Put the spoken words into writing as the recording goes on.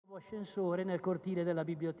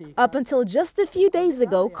Up until just a few days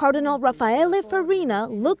ago, Cardinal Raffaele Farina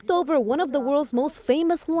looked over one of the world's most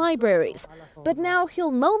famous libraries. But now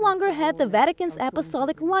he'll no longer head the Vatican's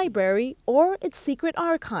Apostolic Library or its secret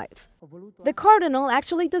archive. The Cardinal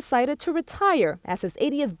actually decided to retire as his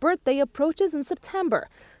 80th birthday approaches in September.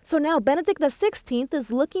 So now Benedict XVI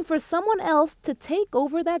is looking for someone else to take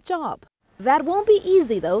over that job. That won't be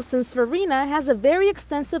easy though, since Farina has a very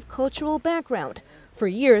extensive cultural background. For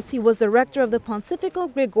years, he was the rector of the Pontifical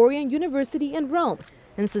Gregorian University in Rome,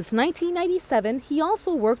 and since 1997, he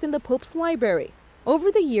also worked in the Pope's library. Over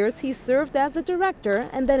the years, he served as a director,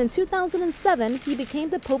 and then in 2007, he became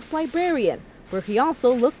the Pope's librarian, where he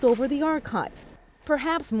also looked over the archive.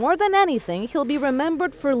 Perhaps more than anything, he'll be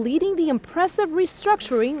remembered for leading the impressive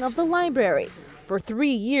restructuring of the library. For 3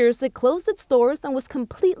 years, it closed its doors and was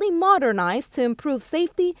completely modernized to improve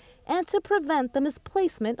safety and to prevent the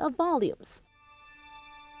misplacement of volumes.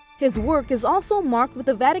 His work is also marked with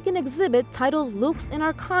a Vatican exhibit titled Lux in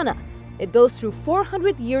Arcana. It goes through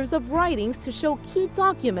 400 years of writings to show key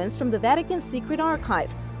documents from the Vatican's secret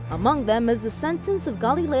archive. Among them is the sentence of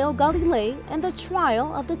Galileo Galilei and the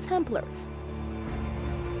trial of the Templars.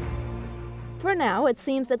 For now, it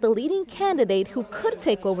seems that the leading candidate who could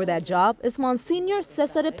take over that job is Monsignor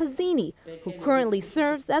Cesare Pazzini, who currently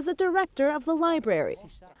serves as the director of the library.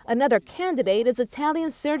 Another candidate is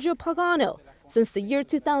Italian Sergio Pagano. Since the year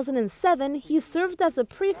 2007, he served as the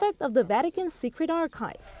prefect of the Vatican's secret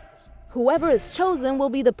archives. Whoever is chosen will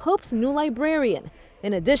be the Pope's new librarian.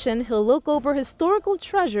 In addition, he'll look over historical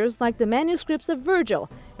treasures like the manuscripts of Virgil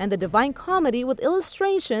and the Divine Comedy with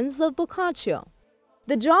illustrations of Boccaccio.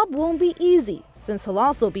 The job won't be easy, since he'll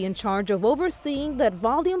also be in charge of overseeing that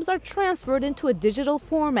volumes are transferred into a digital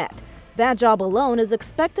format. That job alone is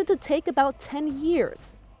expected to take about 10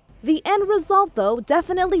 years. The end result, though,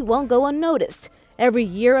 definitely won't go unnoticed. Every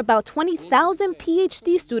year, about 20,000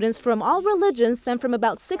 PhD students from all religions and from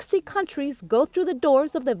about 60 countries go through the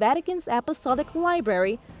doors of the Vatican's Apostolic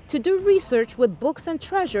Library to do research with books and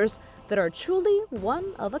treasures that are truly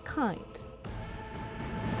one of a kind.